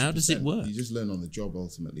business? 100%. How does it work? You just learn on the job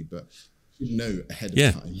ultimately, but you know ahead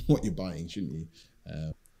of time what you're buying, shouldn't you?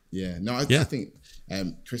 I think,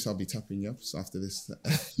 Chris, I'll be tapping you up after this.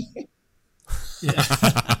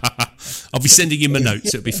 I'll be sending you my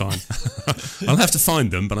notes, it'll be fine. I'll have to find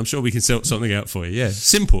them, but I'm sure we can sort something out for you. Yeah,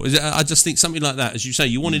 simple. I just think something like that, as you say,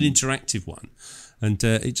 you want an interactive one. And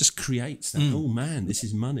it just creates that, oh man, this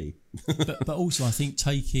is money. but also, I think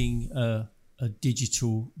taking a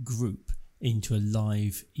digital group into a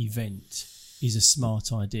live event is a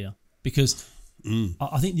smart idea, because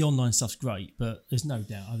I think the online stuff's great, but there's no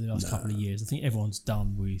doubt over the last couple of years, I think everyone's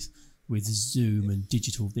done with Zoom and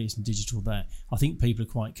digital this and digital that. I think people are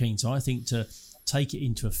quite keen. So I think to take it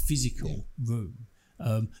into a physical room,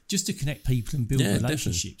 just to connect people and build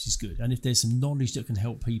relationships is good. And if there's some knowledge that can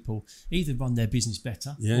help people either run their business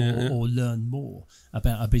better or learn more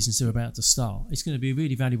about a business they're about to start, it's going to be a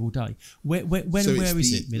really valuable day. When and where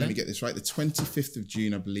is it, Millet? Let me get this right. The 25th of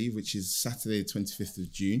June, I believe, which is Saturday, the 25th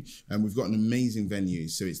of June. And we've got an amazing venue.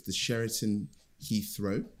 So it's the Sheraton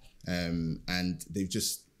Heathrow. And they've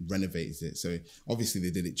just renovated it. So obviously they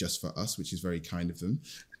did it just for us, which is very kind of them.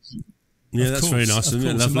 Yeah, that's very nice, isn't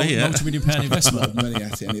it? Lovely, multi-million-pound investment. Money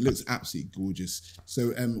at it, and it looks absolutely gorgeous.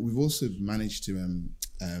 So we've also managed to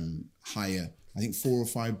hire, I think, 4 or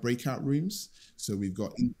 5 breakout rooms. So we've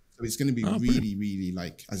got, so it's going to be really, really,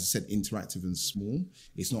 like, as I said, interactive and small.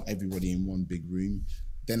 It's not everybody in one big room.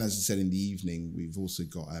 Then, as I said, in the evening, we've also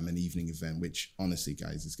got an evening event, which honestly,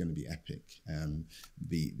 guys, is going to be epic.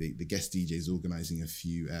 The guest DJ is organising a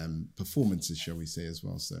few performances, shall we say, as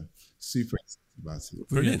well. So super excited about it.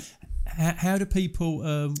 Brilliant. How do people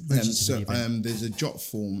register? There's a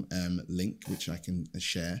Jotform link which I can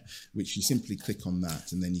share, which you simply click on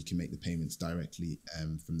that, and then you can make the payments directly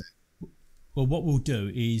from there. Well, what we'll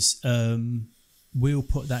do is we'll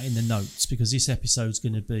put that in the notes, because this episode's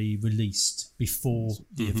going to be released before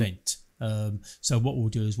the event. So what we'll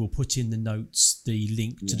do is we'll put in the notes the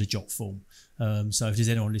link to the Jotform. So if there's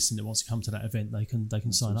anyone listening that wants to come to that event, they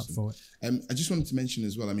can sign up for it. I just wanted to mention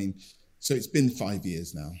as well, I mean, so it's been 5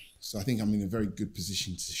 years now. So I think I'm in a very good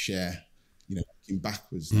position to share, looking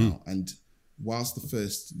backwards now. And whilst the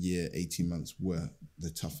first year, 18 months were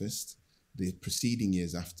the toughest, the preceding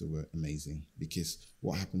years after were amazing, because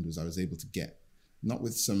what happened was I was able to get, not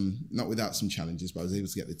without some challenges, but I was able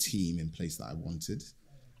to get the team in place that I wanted.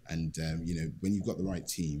 And, when you've got the right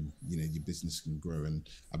team, your business can grow. And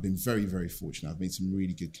I've been very, very fortunate. I've made some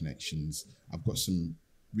really good connections. I've got some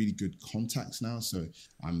really good contacts now. So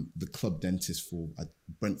I'm the club dentist for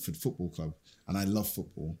Brentford Football Club, and I love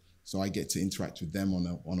football. So I get to interact with them on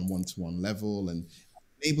a one-to-one level, and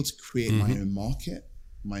I'm able to create my own market,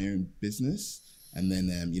 my own business. And then,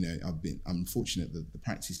 I'm fortunate that the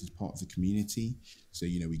practice is part of the community. So,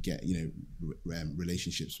 we get,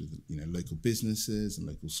 relationships with, local businesses and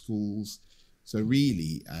local schools. So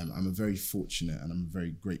really, I'm a very fortunate and I'm a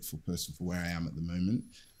very grateful person for where I am at the moment.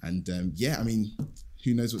 And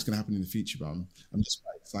who knows what's going to happen in the future, but I'm just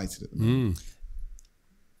quite excited at the moment.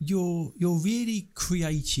 You're really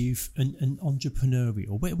creative and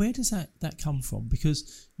entrepreneurial. Where does that come from?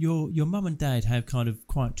 Because your mum and dad have kind of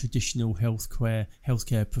quite traditional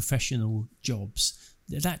healthcare professional jobs.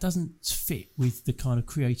 That doesn't fit with the kind of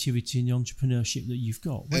creativity and the entrepreneurship that you've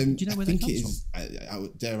got. Do you know where that comes from?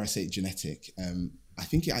 Dare I say it, genetic. I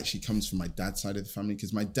think it actually comes from my dad's side of the family,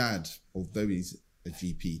 because my dad, although he's a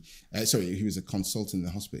GP, he was a consultant in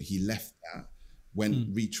the hospital, he left that,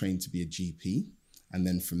 went retrained to be a GP. And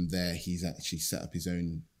then from there, he's actually set up his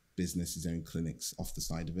own business, his own clinics off the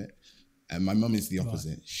side of it. And my mum is the opposite.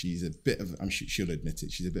 Right. She's a bit of, she'll admit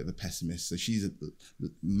it, she's a bit of a pessimist. So she's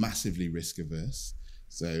massively risk averse.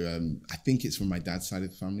 So I think it's from my dad's side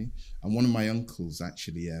of the family. And one of my uncles,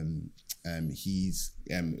 actually, he's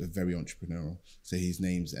very entrepreneurial. So his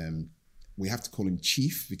name's, we have to call him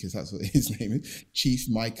Chief, because that's what his name is. Chief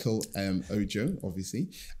Michael Ojo,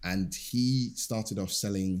 obviously. And he started off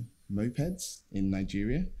selling mopeds in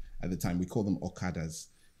Nigeria. At the time, we call them Okadas.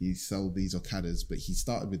 He sold these Okadas, but he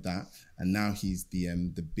started with that, and now he's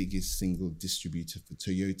the biggest single distributor for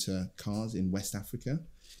Toyota cars in West Africa.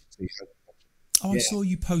 So I saw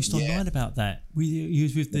you post online about that. He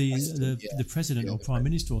was with the president or prime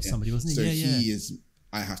minister or somebody, wasn't he? So he is.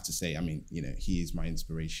 I have to say, he is my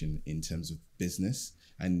inspiration in terms of business.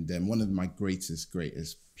 And one of my greatest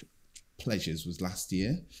pleasures was last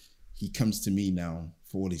year. He comes to me now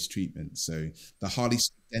for all his treatment. So the Harley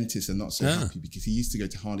Street dentists are not so happy, because he used to go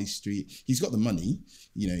to Harley Street. He's got the money,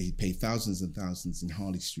 he paid thousands and thousands in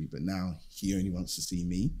Harley Street, but now he only wants to see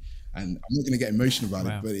me. And I'm not going to get emotional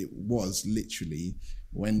about it, but it was literally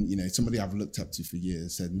when, somebody I've looked up to for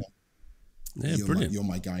years said, no, you're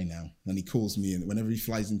my guy now. And he calls me, and whenever he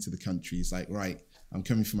flies into the country, he's like, right, I'm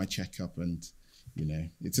coming for my checkup. And,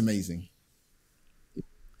 it's amazing.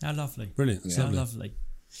 How lovely. Brilliant. Yeah. How lovely.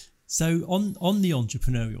 So on the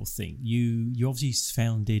entrepreneurial thing, you obviously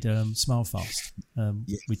founded Smilefast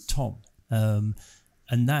with Tom,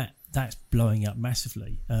 and that's blowing up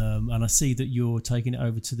massively. And I see that you're taking it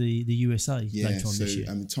over to the USA later on this year.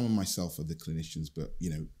 Tom and myself are the clinicians, but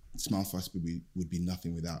Smilefast would be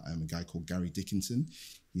nothing without a guy called Gary Dickinson.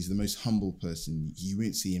 He's the most humble person. You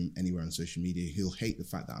won't see him anywhere on social media. He'll hate the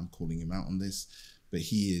fact that I'm calling him out on this. But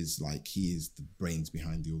he is the brains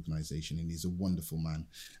behind the organization, and he's a wonderful man.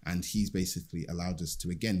 And he's basically allowed us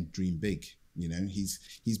to, again, dream big. He's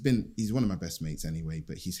one of my best mates anyway,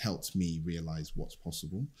 but he's helped me realize what's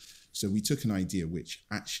possible. So we took an idea which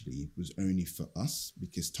actually was only for us,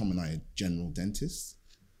 because Tom and I are general dentists,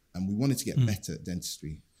 and we wanted to get better at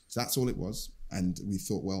dentistry. So that's all it was. And we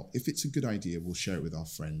thought, well, if it's a good idea, we'll share it with our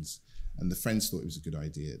friends. And the friends thought it was a good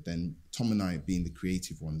idea. Then Tom and I, being the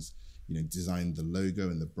creative ones, designed the logo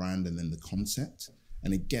and the brand and then the concept.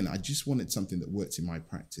 And again, I just wanted something that worked in my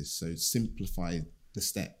practice. So simplify the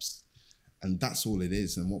steps. And that's all it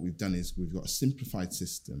is. And what we've done is we've got a simplified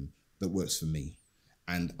system that works for me.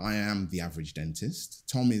 And I am the average dentist.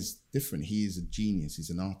 Tom is different. He is a genius. He's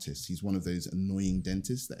an artist. He's one of those annoying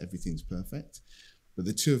dentists that everything's perfect. But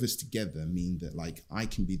the two of us together mean that, I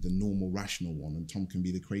can be the normal, rational one, and Tom can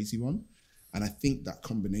be the crazy one. And I think that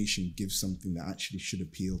combination gives something that actually should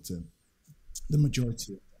appeal to the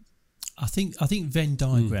majority of them. I think Venn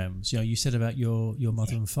diagrams, you said about your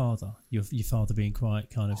mother and father, your father being quite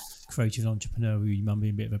kind of creative and entrepreneurial, your mum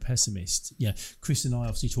being a bit of a pessimist. Yeah, Chris and I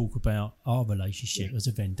obviously talk about our relationship as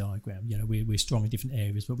a Venn diagram. We're strong in different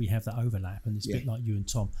areas, but we have that overlap, and it's a bit like you and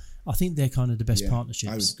Tom. I think they're kind of the best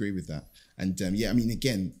partnerships. I would agree with that. And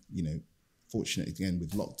fortunate again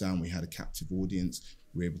with lockdown, we had a captive audience.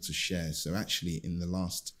 We were able to share. So actually, in the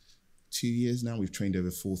last 2 years now, we've trained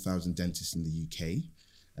over 4,000 dentists in the UK,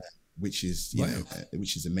 which is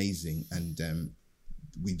which is amazing. And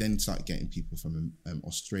we then started getting people from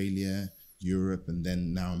Australia, Europe, and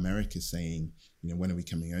then now America saying, when are we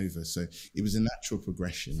coming over? So it was a natural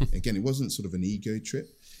progression. Again, it wasn't sort of an ego trip.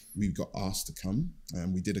 We got asked to come,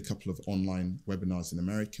 and we did a couple of online webinars in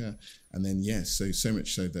America, and then so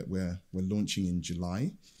much so that we're launching in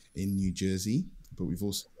July in New Jersey, but we've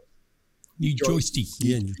also New Jersey.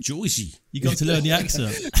 Yeah, New Jersey. You got to learn the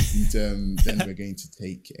accent. And then we're going to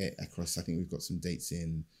take it across. I think we've got some dates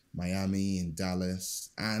in Miami, in Dallas,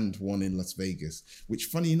 and one in Las Vegas, which,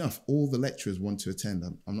 funny enough, all the lecturers want to attend.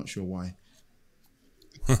 I'm not sure why.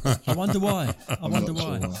 I wonder why. I wonder not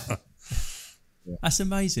why. sure why. That's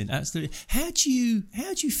amazing. Absolutely. How do you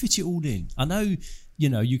fit it all in? I know,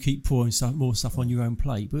 you keep pouring more stuff on your own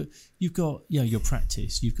plate, but you've got, your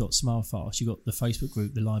practice, you've got Smile Fast, you've got the Facebook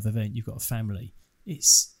group, the live event, you've got a family.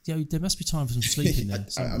 It's, there must be time for some sleep in there.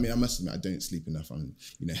 I mean, I must admit, I don't sleep enough.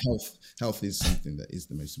 Health is something that is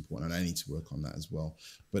the most important, and I need to work on that as well.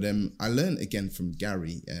 But I learned again from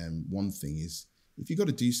Gary, one thing is, if you got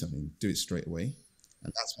to do something, do it straight away.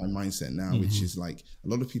 And that's my mindset now, which is like a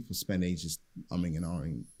lot of people spend ages umming and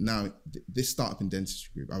ahhing. Now, this startup in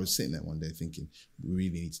dentistry group, I was sitting there one day thinking, we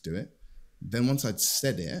really need to do it. Then once I'd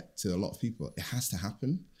said it to a lot of people, it has to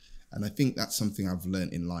happen. And I think that's something I've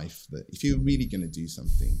learned in life, that if you're really going to do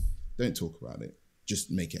something, don't talk about it, just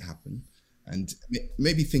make it happen. And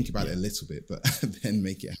maybe think about it a little bit, but then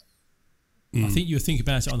make it happen. I think you were thinking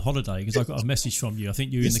about it on holiday, because I got a message from you. I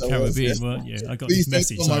think you were in the Caribbean, weren't you? I got this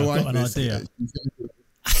message, so I've got an idea.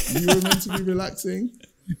 You were meant to be relaxing.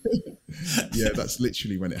 Yeah, that's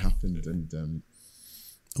literally when it happened. And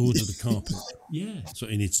order the carpet. Yeah. That's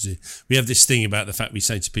what you need to do. We have this thing about the fact we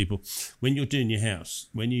say to people, when you're doing your house,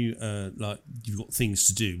 when you you've got things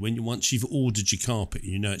to do, once you've ordered your carpet,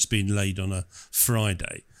 it's been laid on a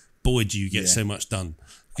Friday, boy, do you get so much done,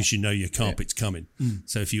 because your carpet's coming.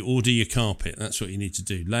 So if you order your carpet, that's what you need to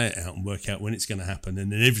do. Lay it out and work out when it's going to happen,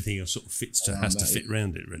 and then everything else sort of has to fit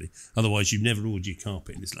around it, really. Otherwise, you've never ordered your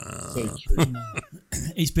carpet, and it's like,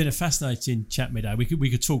 It's been a fascinating chat, Mido. We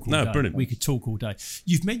could talk all day. Brilliant. We could talk all day.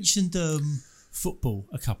 You've mentioned football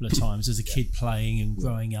a couple of times as a kid playing and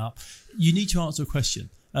growing up. You need to answer a question.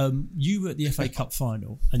 You were at the FA Cup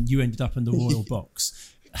final, and you ended up in the Royal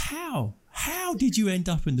Box. How did you end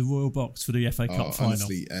up in the Royal Box for the FA Cup final?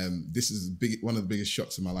 Honestly, this is one of the biggest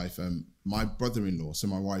shocks in my life. My brother-in-law, so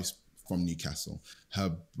my wife's from Newcastle,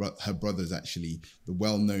 her brother's actually the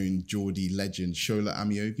well-known Geordie legend Shola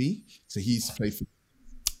Amiobi. So he used to play for...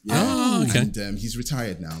 okay. And he's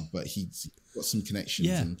retired now, but he's got some connections.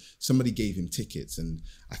 Yeah. And somebody gave him tickets, and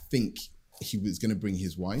I think he was going to bring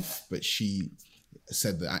his wife, but she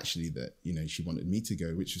said that actually that, she wanted me to go,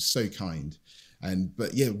 which was so kind.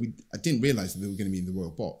 But I didn't realise that they were going to be in the Royal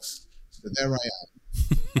Box. So there I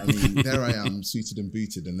am. There I am, suited and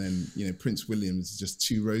booted, and then Prince William's just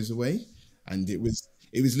 2 rows away, and it was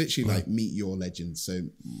literally like meet your legends. So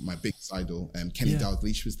my big idol, Kenny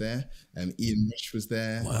Dalglish was there, Ian Rush was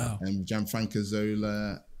there, Gianfranco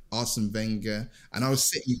Zola, Arsene Wenger, and I was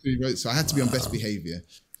sitting 3 rows, so I had to be on best behaviour.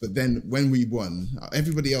 But then when we won,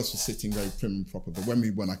 everybody else was sitting very prim and proper, but when we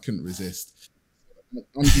won, I couldn't resist.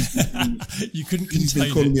 You couldn't contain it. He's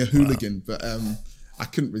been calling me a hooligan, but I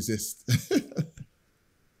couldn't resist.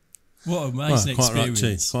 What an amazing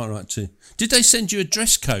experience. Quite right too. Did they send you a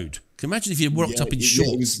dress code? Can you imagine if you rocked up in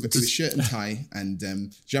shorts? It was shirt and tie. And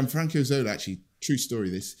Gianfranco Zola, actually, true story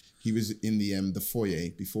this, he was in the foyer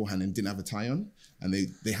beforehand and didn't have a tie on. And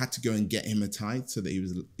they had to go and get him a tie so that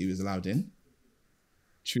he was allowed in.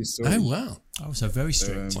 True story. Oh, wow. Oh, so very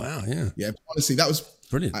strict. Wow, yeah. Yeah, honestly, that was...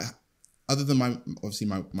 Brilliant. Other than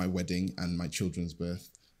my wedding and my children's birth,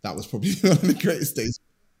 that was probably one of the greatest days.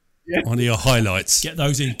 Yeah. One of your highlights. Get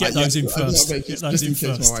those in first. Just in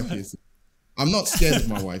case my wife is. I'm not scared of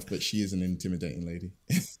my wife, but she is an intimidating lady.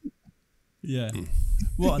 Yeah.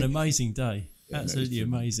 What an amazing day. Absolutely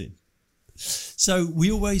amazing. So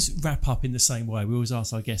we always wrap up in the same way. We always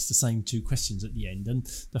ask our guests the same 2 questions at the end. And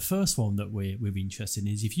the first one that we're interested in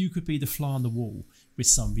is, if you could be the fly on the wall with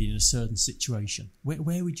somebody in a certain situation,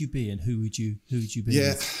 where would you be, and who would you be Yeah,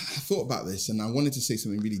 with? I thought about this, and I wanted to say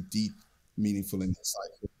something really deep, meaningful, and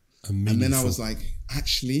insightful. And then I was like,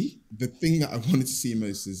 actually, the thing that I wanted to see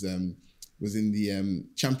most was in the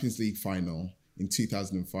Champions League final in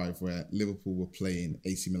 2005, where Liverpool were playing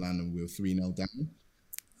AC Milan and we were 3-0 down.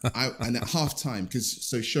 And at half time, because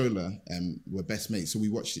Shola were best mates, so we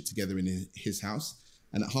watched it together in his house.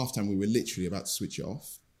 And at half time, we were literally about to switch it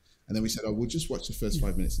off. And then we said, we'll just watch the first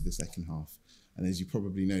 5 minutes of the second half. And as you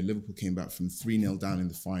probably know, Liverpool came back from 3-0 down in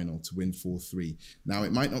the final to win 4-3. Now,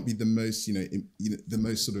 it might not be the most, the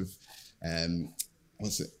most sort of,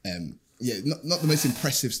 not the most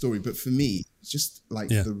impressive story, but for me, it's just like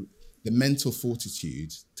the mental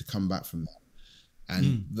fortitude to come back from that.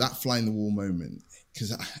 And that fly in the wall moment,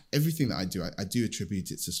 because everything that I do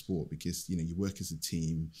attribute it to sport, because, you work as a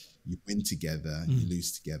team, you win together, you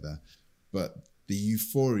lose together. But the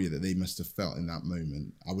euphoria that they must have felt in that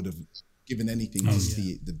moment, I would have given anything to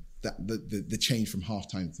see the change from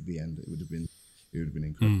halftime to the end. It would have been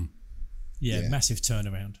incredible. Yeah, massive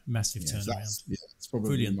turnaround. Turnaround. It's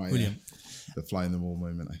probably brilliant. The fly in the wall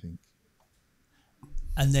moment, I think.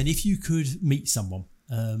 And then if you could meet someone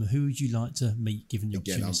Who would you like to meet, given the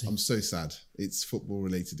Again, opportunity? I'm so sad. It's football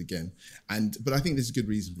related again, but I think there's a good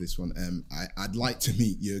reason for this one. I'd like to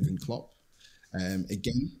meet Jurgen Klopp.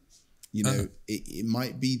 Again, it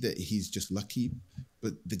might be that he's just lucky,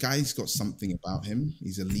 but the guy's got something about him.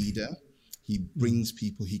 He's a leader. He brings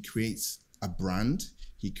people. He creates a brand.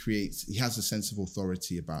 He has a sense of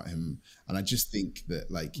authority about him, and I just think that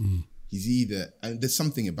he's and there's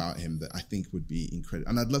something about him that I think would be incredible.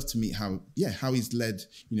 And I'd love to meet how he's led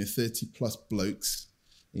 30 plus blokes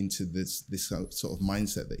into this sort of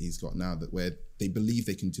mindset that he's got now, that where they believe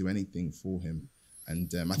they can do anything for him.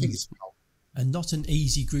 And I think it's and not an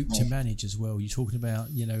easy group to manage as well. You're talking about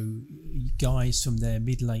guys from their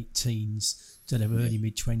mid-late teens to their early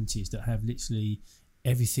mid-20s that have literally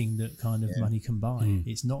everything that kind of money can buy.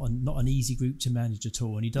 It's not an easy group to manage at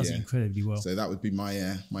all, and he does it incredibly well. So that would be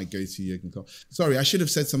my my go-to Jurgen Klopp. Sorry, I should have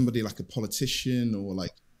said somebody like a politician or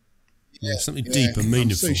something deep and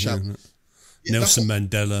meaningful. Nelson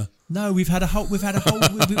Mandela. No, we've had a whole range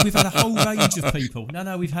of people.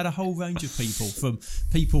 We've had a whole range of people, from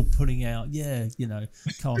people putting out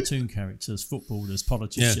cartoon characters, footballers,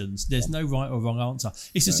 politicians. There's no right or wrong answer.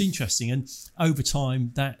 It's just interesting, and over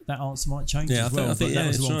time that answer might change as well. I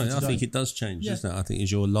think it does change, doesn't it? I think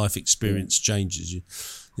as your life experience changes, you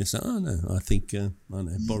say, I think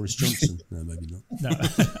Boris Johnson. No, maybe not.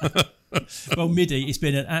 No. Well, Midi, it's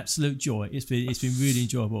been an absolute joy. It's been really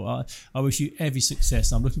enjoyable. I wish you every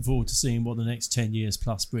success. I'm looking forward to seeing what the next 10 years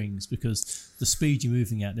plus brings, because the speed you're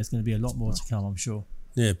moving at, there's going to be a lot more to come, I'm sure.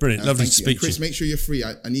 Yeah, brilliant. Lovely to speak to you. Chris, make sure you're free.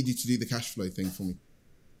 I need you to do the cash flow thing for me.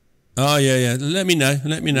 Oh, yeah. Let me know.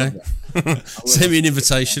 Send me an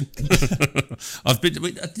invitation. Did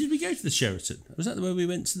we go to the Sheraton? Was that where we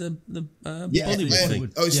went to the Bollywood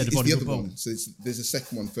thing? Oh, it's the other one. So there's a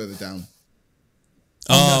second one further down.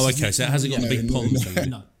 Oh, okay. So it hasn't got a big pond thing.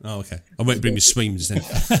 No. Oh, okay. I won't bring my swims then.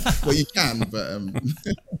 Well, you can, but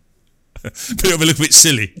but it'll be a little bit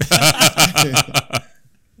silly.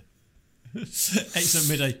 Excellent,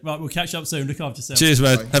 Midi. Right, we'll catch up soon. Look after yourself. Cheers,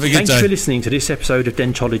 man. Have a good day. Thanks for listening to this episode of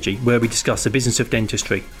Dentology, where we discuss the business of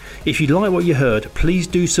dentistry. If you like what you heard, please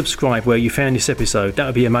do subscribe where you found this episode. That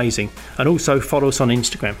would be amazing. And also follow us on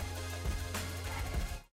Instagram.